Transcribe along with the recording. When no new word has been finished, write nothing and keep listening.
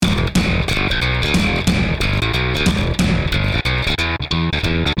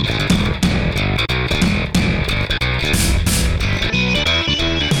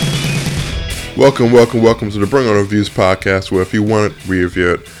Welcome to the Bring On Reviews podcast, where if you want it, we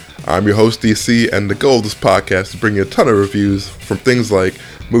review it. I'm your host, DC, and the goal of this podcast is to bring you a ton of reviews from things like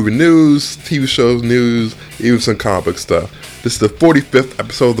movie news, TV shows news, even some comic book stuff. This is the 45th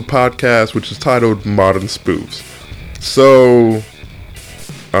episode of the podcast, which is titled Modern Spoofs. So,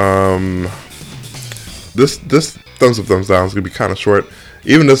 this thumbs up, thumbs down is going to be kind of short.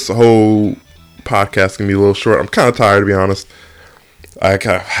 Even this whole podcast can be a little short. I'm kind of tired, to be honest. I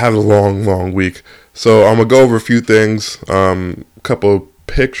have a long week. So I'm going to go over a few things, a couple of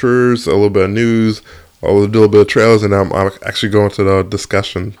pictures, a little bit of news, a little bit of trailers, and I'm actually going to the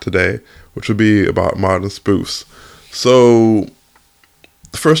discussion today, which will be about modern spoofs. So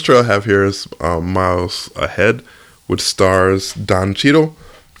the first trailer I have here is Miles Ahead, which stars Don Cheadle.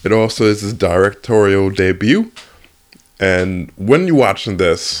 It also is his directorial debut. And when you're watching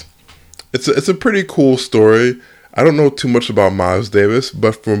this, it's a pretty cool story. I don't know too much about Miles Davis,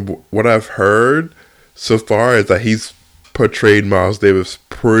 but from what I've heard so far is that he's portrayed Miles Davis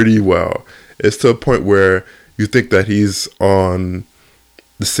pretty well. It's to a point where you think that he's on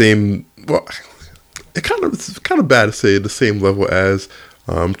the same, well, it's kind of bad to say the same level as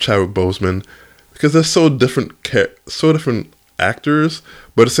Chadwick Boseman, because they're so different actors,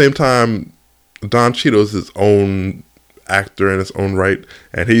 but at the same time, Don Cheadle is his own actor in his own right,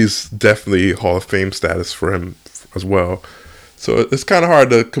 and he's definitely Hall of Fame status for him as well. So it's kind of hard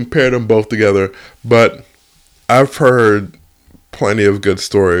to compare them both together, but I've heard plenty of good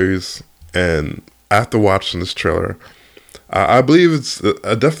stories, and after watching this trailer, I believe it's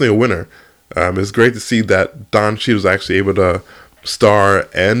definitely a winner. It's great to see that Don Cheadle's actually able to star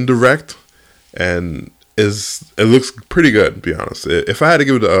and direct, and it looks pretty good, to be honest. If I had to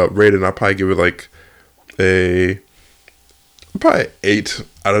give it a rating, I'd probably give it like probably 8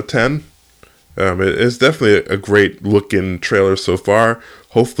 out of 10. It's definitely a great looking trailer so far.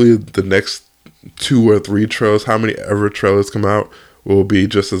 Hopefully the next 2 or 3 trailers, how many ever trailers come out, will be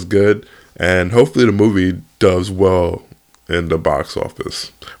just as good. And hopefully the movie does well in the box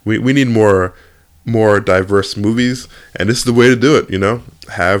office. We need more diverse movies, and this is the way to do it, you know?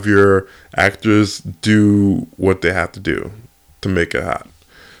 Have your actors do what they have to do to make it hot.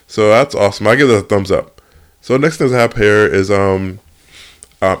 So that's awesome. I give it a thumbs up. So next thing I have here is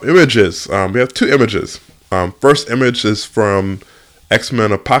images. We have 2 images. First image is from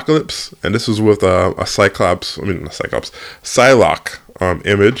X-Men Apocalypse, and this was with a Psylocke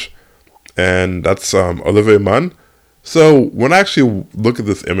image, and that's Olivia Munn. So when I actually look at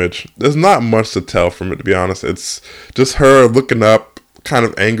this image, there's not much to tell from it, to be honest. It's just her looking up, kind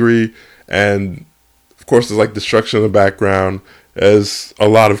of angry, and of course there's like destruction in the background. There's a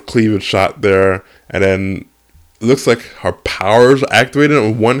lot of cleavage shot there, and then it looks like her powers are activated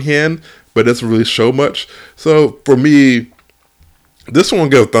on one hand, but it doesn't really show much. So for me, this one will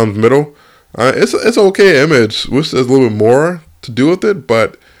get a thumbs middle. It's an okay image. Wish there's a little bit more to do with it,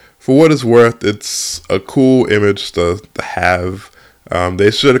 but for what it's worth, it's a cool image to have.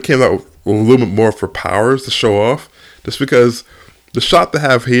 They should have came out with a little bit more for powers to show off, just because the shot they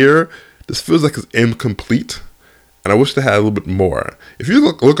have here, this feels like it's incomplete, and I wish they had a little bit more. If you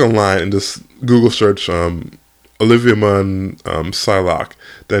look online and just Google search Olivia Munn Psylocke,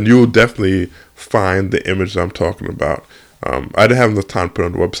 then you will definitely find the image that I'm talking about. I didn't have enough time to put it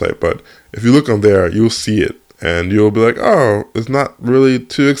on the website, but if you look on there, you'll see it, and you'll be like, oh, it's not really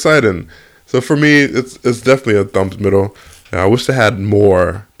too exciting. So for me, it's definitely a thumbs middle. I wish they had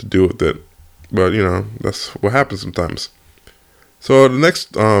more to do with it, but you know, that's what happens sometimes. So the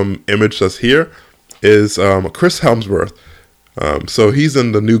next image that's here is Chris Hemsworth. So he's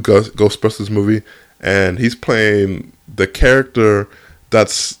in the new Ghostbusters movie, and he's playing the character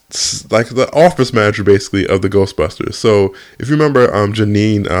that's like the office manager, basically, of the Ghostbusters. So if you remember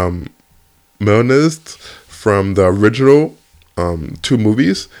Janine Milnes from the original 2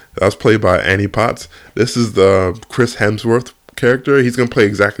 movies, that was played by Annie Potts. This is the Chris Hemsworth character. He's going to play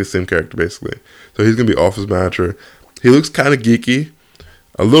exactly the same character, basically. So he's going to be office manager. He looks kind of geeky,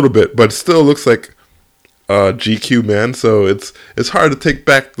 a little bit, but still looks like a GQ man. So it's hard to take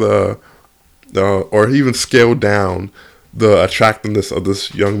back or even scale down the attractiveness of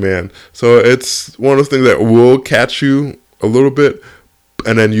this young man. So it's one of those things that will catch you a little bit,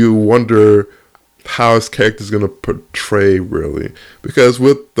 and then you wonder how his character is going to portray, really. Because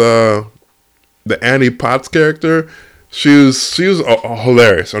with the Annie Potts character, she was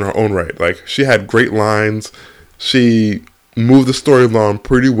hilarious in her own right. Like, she had great lines. She moved the story along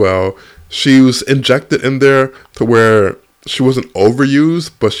pretty well. She was injected in there to where she wasn't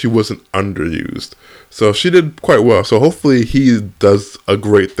overused, but she wasn't underused. So she did quite well. So hopefully he does a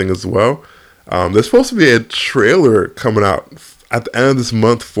great thing as well. There's supposed to be a trailer coming out at the end of this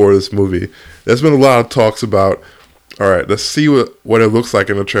month for this movie. There's been a lot of talks about, all right, let's see what it looks like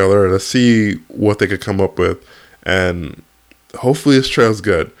in the trailer. Let's see what they could come up with. And hopefully this trailer's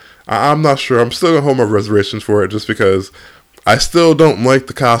good. I'm not sure. I'm still going to hold my reservations for it just because I still don't like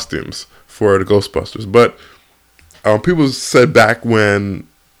the costumes for the Ghostbusters. But people said back when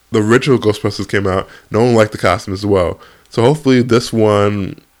the original Ghostbusters came out, no one liked the costume as well. So hopefully this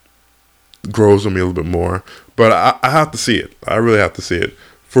one grows on me a little bit more. But I have to see it. I really have to see it.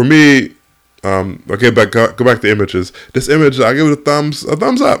 For me, go back to the images. This image, I give it a thumbs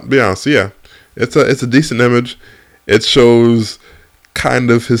up. To be honest, yeah, it's a decent image. It shows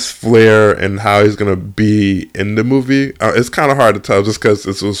kind of his flair and how he's gonna be in the movie. It's kind of hard to tell just because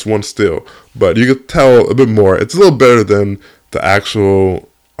it's just one still, but you could tell a bit more. It's a little better than the actual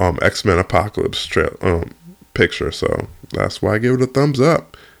X-Men Apocalypse picture, so that's why I give it a thumbs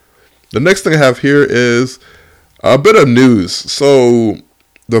up. The next thing I have here is a bit of news. So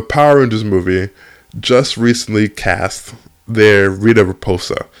the Power Rangers movie just recently cast their Rita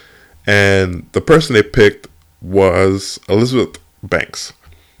Repulsa, and the person they picked was Elizabeth Banks.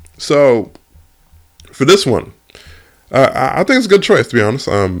 So for this one, I think it's a good choice, to be honest.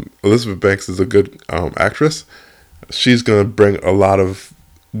 Elizabeth Banks is a good actress. She's gonna bring a lot of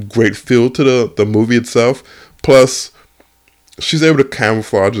great feel to the movie itself. Plus, she's able to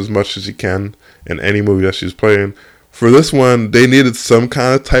camouflage as much as she can in any movie that she's playing. For this one, they needed some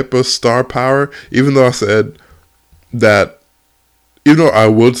kind of type of star power, even though I said that, even though I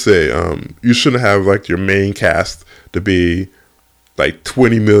would say you shouldn't have like your main cast to be like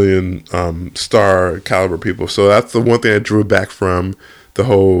 20 million star caliber people. So that's the one thing I drew back from the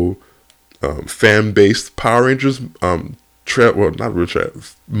whole fan-based Power Rangers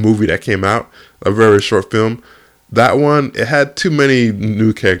movie that came out, a very short film. That one, it had too many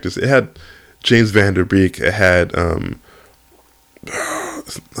new characters. It had James Van Der Beek. It had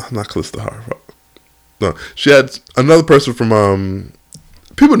not Calista Harvard. No, she had another person from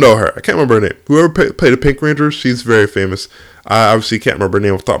people know her. I can't remember her name. Whoever played the Pink Ranger, she's very famous. I obviously can't remember her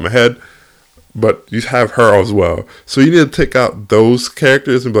name off the top of my head, but you have her as well. So you need to take out those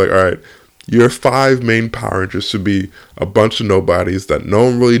characters and be like, all right, your 5 main Power Rangers should be a bunch of nobodies that no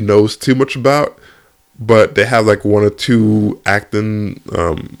one really knows too much about, but they have like 1 or 2 acting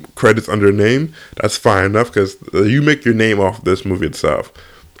credits under their name. That's fine enough because you make your name off this movie itself.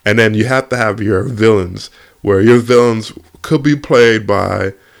 And then you have to have your villains, where your villains could be played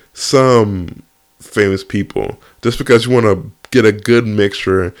by some famous people, just because you want to get a good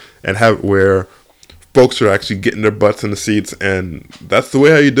mixture and have it where folks are actually getting their butts in the seats, and that's the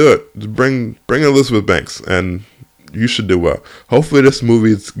way how you do it. Just bring Elizabeth Banks, and you should do well. Hopefully this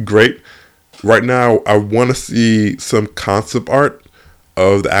movie is great. Right now, I want to see some concept art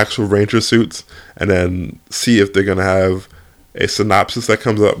of the actual Ranger suits, and then see if they're going to have a synopsis that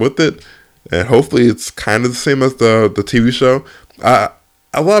comes up with it. And hopefully it's kind of the same as the TV show. A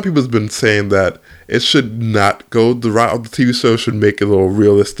lot of people have been saying that it should not go the route of the TV show, should make it a little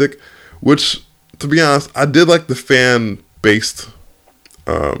realistic, which, to be honest, I did like the fan-based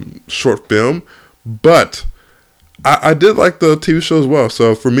short film, but I did like the TV show as well.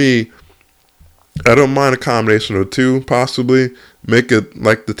 So for me, I don't mind a combination of the two, possibly. Make it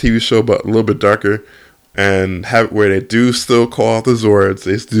like the TV show, but a little bit darker. And have it where they do still call out the Zords.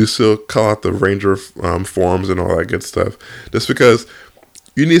 They do still call out the Ranger forms and all that good stuff. Just because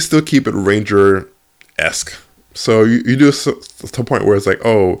you need to still keep it Ranger-esque. So you do to the point where it's like,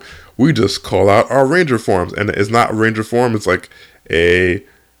 oh, we just call out our Ranger forms. And it's not a Ranger form. It's like a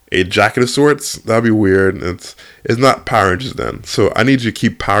jacket of sorts. That'd be weird. It's not Power Rangers then. So I need you to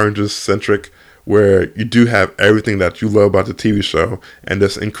keep Power Rangers centric, where you do have everything that you love about the TV show and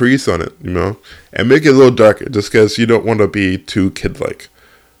just increase on it, and make it a little darker just because you don't want to be too kid-like.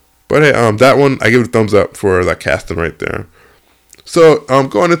 But hey, that one, I give it a thumbs up for that casting right there. So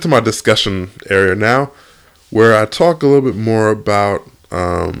going into my discussion area now, where I talk a little bit more about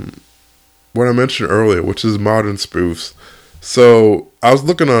what I mentioned earlier, which is modern spoofs. So I was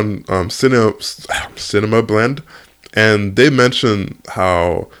looking on Cinema Blend, and they mentioned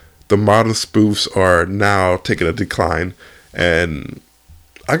how the modern spoofs are now taking a decline, and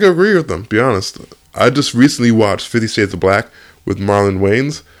I can agree with them, to be honest. I just recently watched 50 Shades of Black with Marlon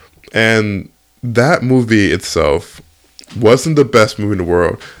Wayans, and that movie itself wasn't the best movie in the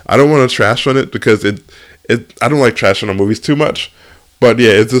world. I don't want to trash on it because I don't like trashing on movies too much, but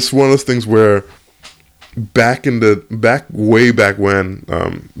yeah, it's just one of those things where back in the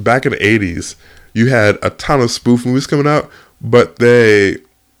 80s, you had a ton of spoof movies coming out, but they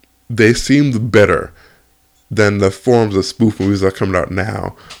seemed better than the forms of spoof movies that are coming out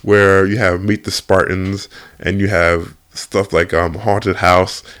now, where you have Meet the Spartans and you have stuff like Haunted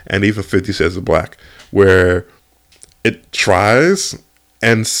House and even 50 Shades of Black, where it tries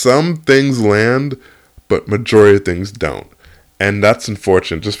and some things land, but majority of things don't. And that's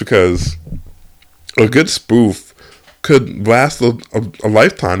unfortunate, just because a good spoof could last a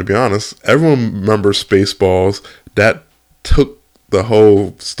lifetime, to be honest. Everyone remembers Spaceballs. That took the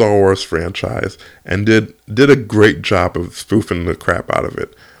whole Star Wars franchise and did a great job of spoofing the crap out of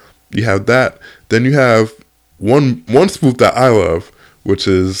it. You have that. Then you have one spoof that I love, which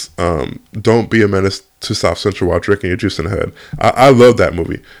is Don't Be a Menace to South Central While Drinking Your Juice in the Hood. I love that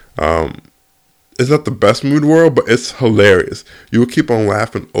movie. It's not the best movie in the world, but it's hilarious. You will keep on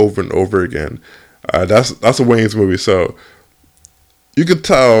laughing over and over again. That's a Wayne's movie, so you could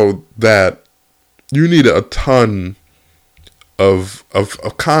tell that you need a ton of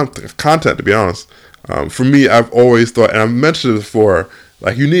content, to be honest. For me, I've always thought, and I've mentioned it before,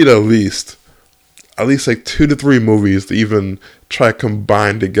 like you need at least like 2 to 3 movies to even try to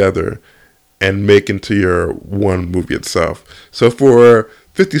combine together and make into your one movie itself. So for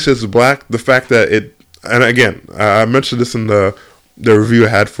 50 Shades of Black, the fact that it, and again, I mentioned this in the review I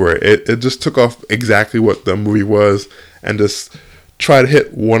had for it, it just took off exactly what the movie was and just try to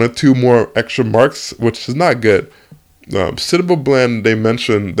hit 1 or 2 more extra marks, which is not good. Cinema Blend, they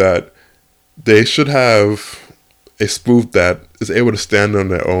mentioned that they should have a spoof that is able to stand on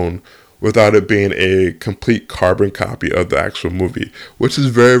their own without it being a complete carbon copy of the actual movie, which is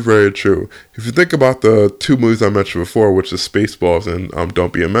very, very true. If you think about the 2 movies I mentioned before, which is Spaceballs and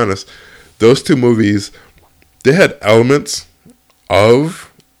Don't Be a Menace, those 2 movies, they had elements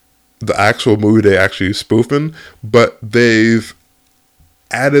of the actual movie they actually spoofing, but they've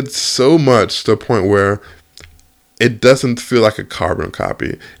added so much to the point where it doesn't feel like a carbon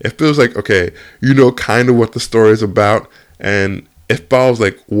copy. It feels like, okay, you know kind of what the story is about, and it follows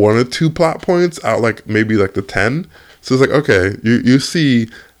like 1 or 2 plot points out like maybe like the 10. So it's like, okay, you see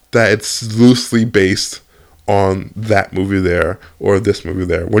that it's loosely based on that movie there or this movie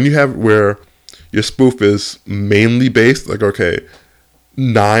there. When you have where your spoof is mainly based, like, okay,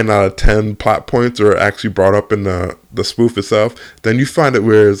 9 out of 10 plot points are actually brought up in the spoof itself, then you find it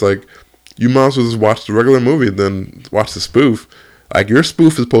where it's like, you might as well just watch the regular movie than watch the spoof. Like, your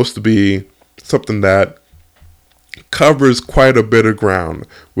spoof is supposed to be something that covers quite a bit of ground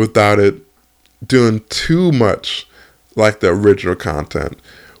without it doing too much like the original content,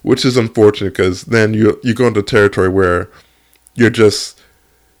 which is unfortunate because then you go into territory where you're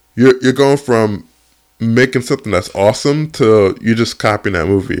going from making something that's awesome to you just copying that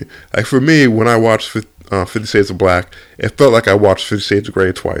movie. Like for me, when I watched 50 Shades of Black, it felt like I watched 50 Shades of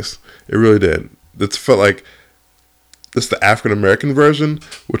Grey twice. It really did. It felt like it's the African American version,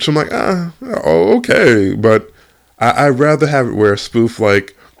 which I'm like, okay, but I'd rather have it where a spoof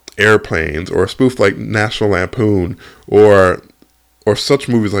like Airplanes or a spoof like National Lampoon or such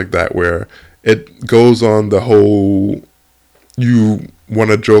movies like that where it goes on the whole, you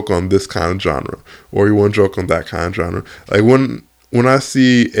want to joke on this kind of genre or you want to joke on that kind of genre. Like when I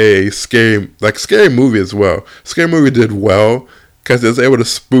see a scary movie as well, Scary Movie did well because it was able to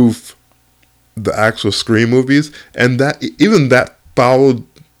spoof the actual Scream movies, and that followed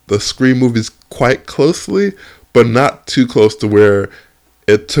the Scream movies quite closely, but not too close to where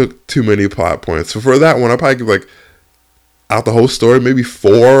it took too many plot points. So for that one, I'll probably give like, out the whole story, maybe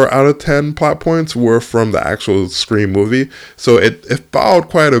 4 out of 10 plot points were from the actual Scream movie. So it followed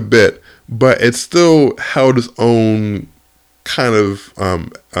quite a bit, but it still held its own kind of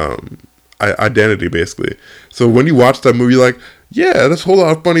identity, basically. So when you watch that movie, you're like, yeah, there's a whole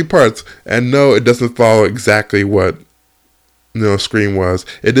lot of funny parts. And no, it doesn't follow exactly what Scream was.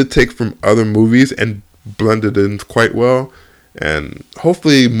 It did take from other movies and blended in quite well. And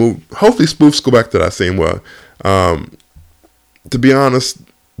hopefully spoofs go back to that same way. To be honest,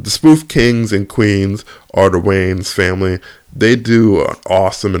 the spoof kings and queens are the Wayans family. They do an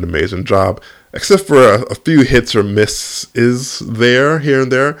awesome and amazing job, except for a few hits or misses here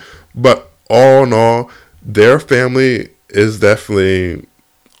and there. But all in all, their family is definitely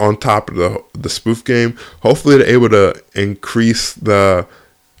on top of the spoof game. Hopefully, they're able to increase the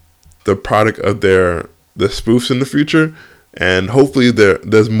product of the spoofs in the future, and hopefully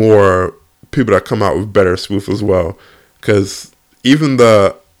there's more people that come out with better spoofs as well. Because even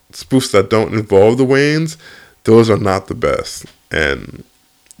the spoofs that don't involve the Wayans, those are not the best. And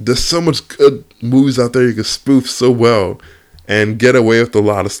there's so much good movies out there you can spoof so well and get away with a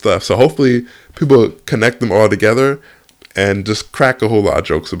lot of stuff. So hopefully people connect them all together and just crack a whole lot of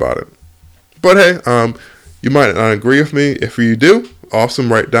jokes about it. But hey, you might not agree with me. If you do,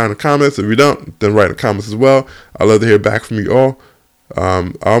 awesome, write down in the comments. If you don't, then write in the comments as well. I'd love to hear back from you all.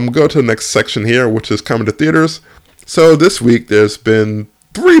 I'm going to the next section here, which is coming to theaters. So this week there's been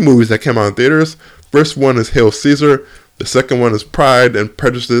 3 movies that came out in theaters. First one is Hail Caesar. The second one is Pride and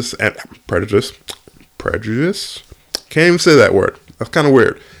Prejudice Prejudice? Can't even say that word. That's kind of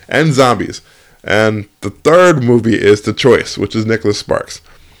weird. And Zombies. And the third movie is The Choice, which is Nicholas Sparks.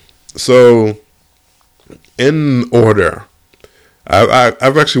 So, in order,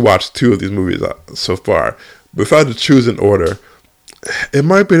 I've actually watched 2 of these movies so far. But if I had to choose in order, it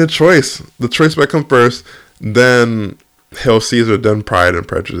might be The Choice. The Choice might come first, then Hail Caesar, then Pride and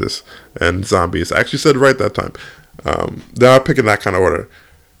Prejudice, and Zombies. I actually said it right that time. Then I'm picking that kind of order.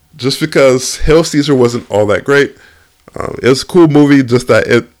 Just because Hail Caesar wasn't all that great. It was a cool movie, just that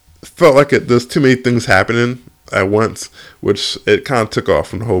it felt like there's too many things happening at once, which it kind of took off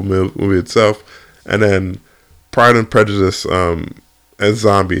from the whole movie itself. And then Pride and Prejudice and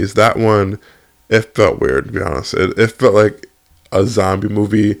Zombies, that one, it felt weird, to be honest. It felt like a zombie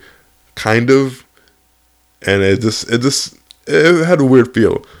movie, kind of, and it had a weird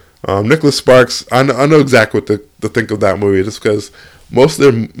feel. Nicholas Sparks, I know exactly what to think of that movie, just because most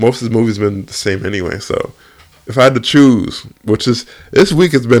of his movies have been the same anyway. So if I had to choose, which is this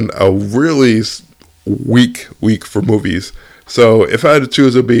week has been a really weak week for movies. So if I had to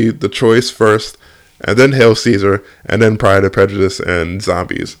choose, it would be The Choice first, and then Hail Caesar, and then Pride and Prejudice and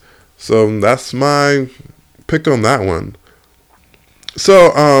Zombies. So that's my pick on that one.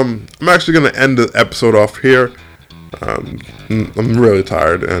 So I'm actually going to end the episode off here. I'm really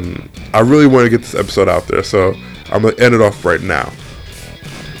tired, and I really want to get this episode out there, so I'm going to end it off right now.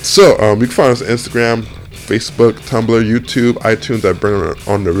 So you can find us on Instagram, Facebook, Tumblr, YouTube, iTunes at Bring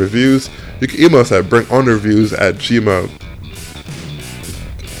On The Reviews. You can email us at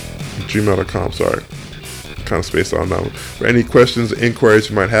bringonthерeviews@gmail.com. Sorry, kind of spaced on that one. For any questions, inquiries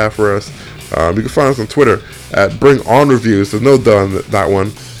you might have for us, you can find us on Twitter at BringOnReviews. There's no duh on that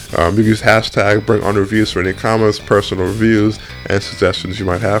one. You can use hashtag BringOnReviews for any comments, personal reviews, and suggestions you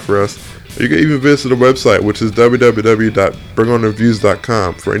might have for us. You can even visit the website, which is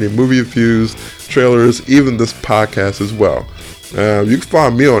www.bringonreviews.com for any movie reviews, trailers, even this podcast as well. You can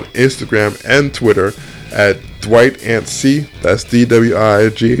find me on Instagram and Twitter at DwightAntC. That's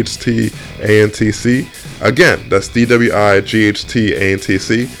DWIGHTANTC. Again, that's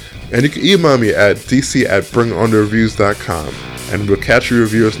DWIGHTANTC. And you can email me at dc@bringonreviews.com. And we'll catch you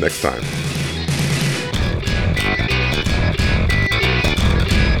reviewers next time.